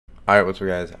Alright, what's up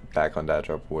guys? Back on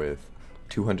Datdrop with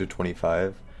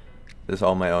 225. This is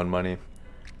all my own money.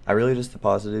 I really just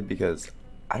deposited because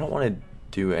I don't want to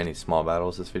do any small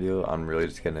battles this video. I'm really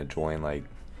just going to join like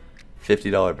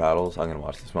 $50 battles. I'm going to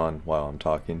watch this one while I'm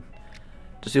talking.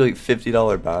 Just do like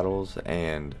 $50 battles,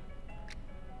 and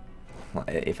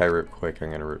if I rip quick, I'm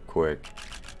going to rip quick.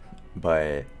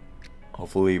 But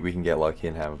hopefully we can get lucky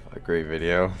and have a great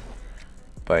video.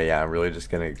 But yeah, I'm really just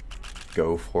going to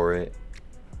go for it.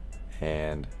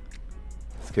 And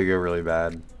this could go really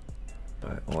bad,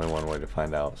 but only one way to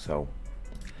find out. So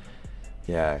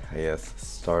yeah, I guess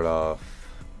start off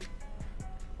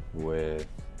with,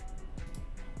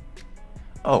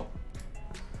 oh,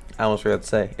 I almost forgot to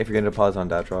say, if you're gonna deposit on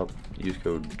Datdrop, use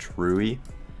code Drewy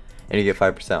and you get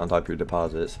 5% on top of your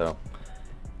deposit. So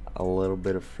a little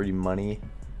bit of free money.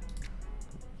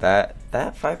 That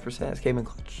 5% has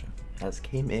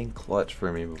came in clutch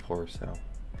for me before. So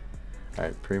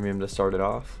alright, premium to start it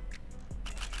off.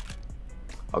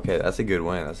 Okay, that's a good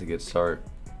win. That's a good start.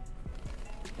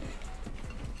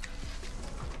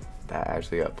 That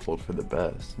actually got pulled for the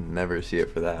best. Never see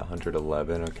it for that.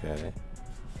 111, okay.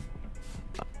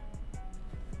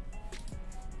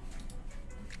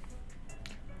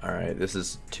 Alright, this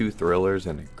is 2 thrillers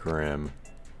and a grim.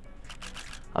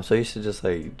 I'm so used to just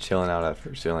like chilling out at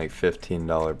first, doing like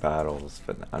 $15 battles,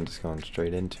 but I'm just going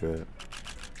straight into it.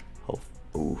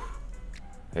 Ooh.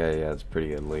 Yeah, it's a pretty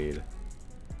good lead.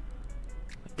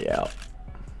 Yeah.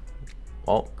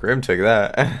 Well, Grim took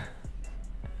that.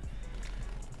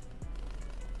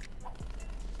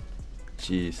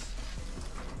 Jeez.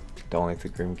 Don't like the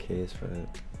Grim case, but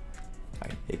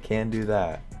it can do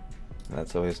that.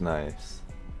 That's always nice.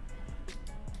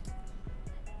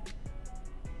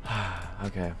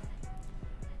 Okay.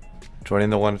 Joining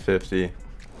the 150.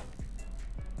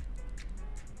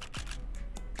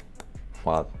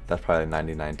 Wow, that's probably a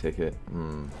 99 ticket.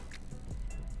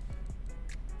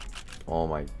 Oh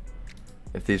my.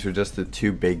 If these were just the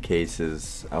 2 big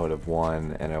cases, I would have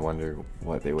won, and I wonder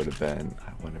what they would have been.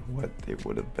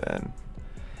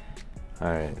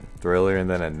 Alright, thriller and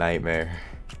then a nightmare.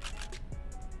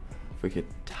 If we could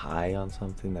tie on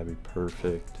something, that'd be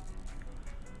perfect.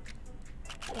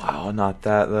 Wow, not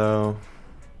that though.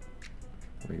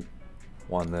 We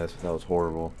won this, but that was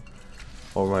horrible.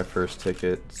 What were my first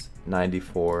tickets?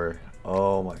 94.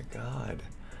 Oh my god.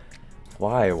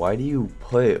 Why do you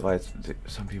put,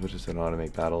 some people just don't know how to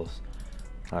make battles.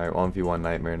 Alright, 1v1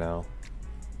 nightmare now.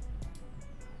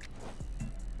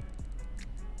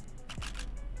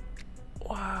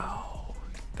 Wow,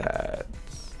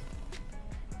 that's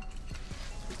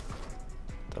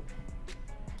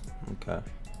okay.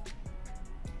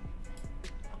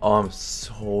 Oh, I'm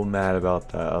so mad about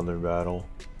that other battle.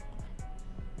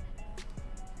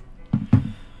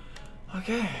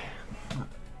 Okay.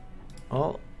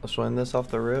 Well, let's win this off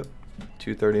the rip.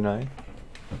 239.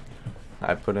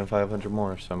 I put in 500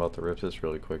 more, so I'm about to rip this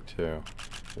really quick too.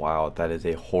 Wow, that is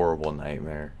a horrible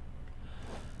nightmare.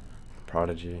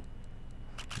 Prodigy.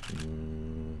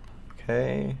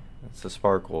 Okay. That's the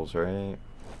sparkles, right?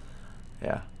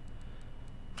 Yeah.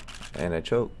 And I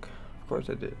choke. Of course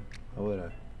I did. Why would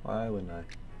I? Why wouldn't I?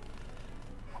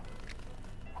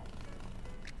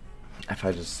 If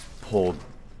I just pulled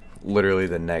literally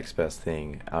the next best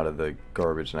thing out of the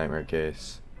garbage nightmare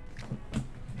case.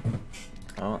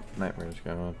 Oh, nightmare's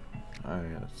going.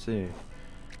 Alright, let's see.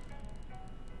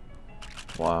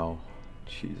 Wow.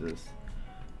 Jesus.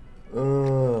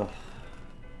 Ugh.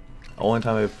 The only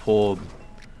time I've pulled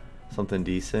something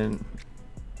decent,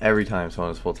 every time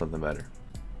someone has pulled something better.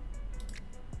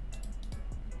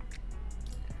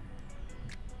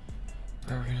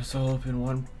 We're gonna solo up in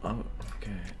one. Oh,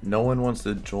 okay. No one wants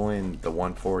to join the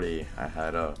 140 I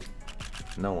had up.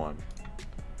 No one.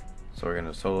 So we're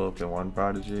gonna solo up in one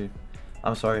Prodigy.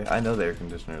 I'm sorry, I know the air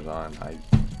conditioner's on. It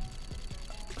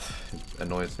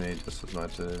annoys me just as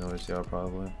much as it annoys y'all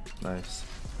probably. Nice.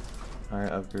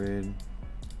 Alright, upgrade.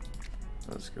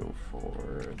 Let's go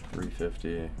for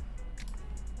 350.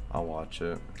 I'll watch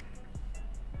it.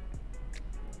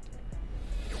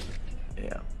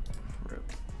 Yeah. Rip.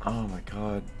 Oh my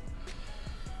god.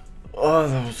 Oh,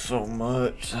 that was so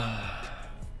much.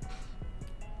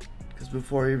 Because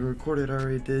before I even recorded, I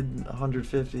already did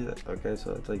 150. Okay,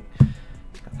 so it's like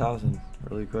 1,000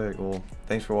 really quick. Well,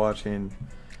 thanks for watching.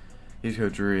 Use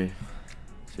code Drewy.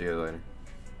 See you guys later.